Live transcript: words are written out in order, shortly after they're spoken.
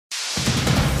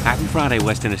Happy Friday,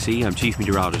 West Tennessee. I'm Chief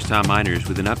Meteorologist Tom Miners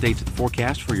with an update to the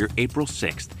forecast for your April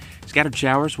 6th. Scattered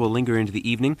showers will linger into the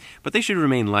evening, but they should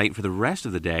remain light for the rest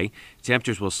of the day.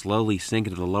 Temperatures will slowly sink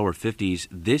into the lower 50s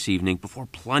this evening before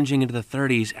plunging into the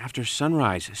 30s after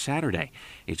sunrise Saturday.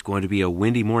 It's going to be a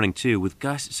windy morning, too, with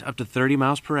gusts up to 30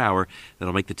 miles per hour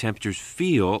that'll make the temperatures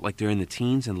feel like they're in the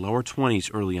teens and lower 20s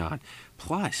early on.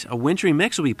 Plus, a wintry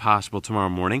mix will be possible tomorrow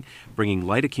morning, bringing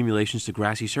light accumulations to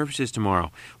grassy surfaces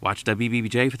tomorrow. Watch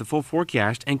WBBJ for the full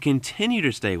forecast and continue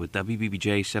to stay with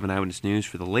WBBJ 7 Eyewitness News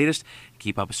for the latest.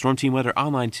 Keep up with Storm Team Weather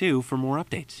online, too, for more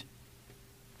updates.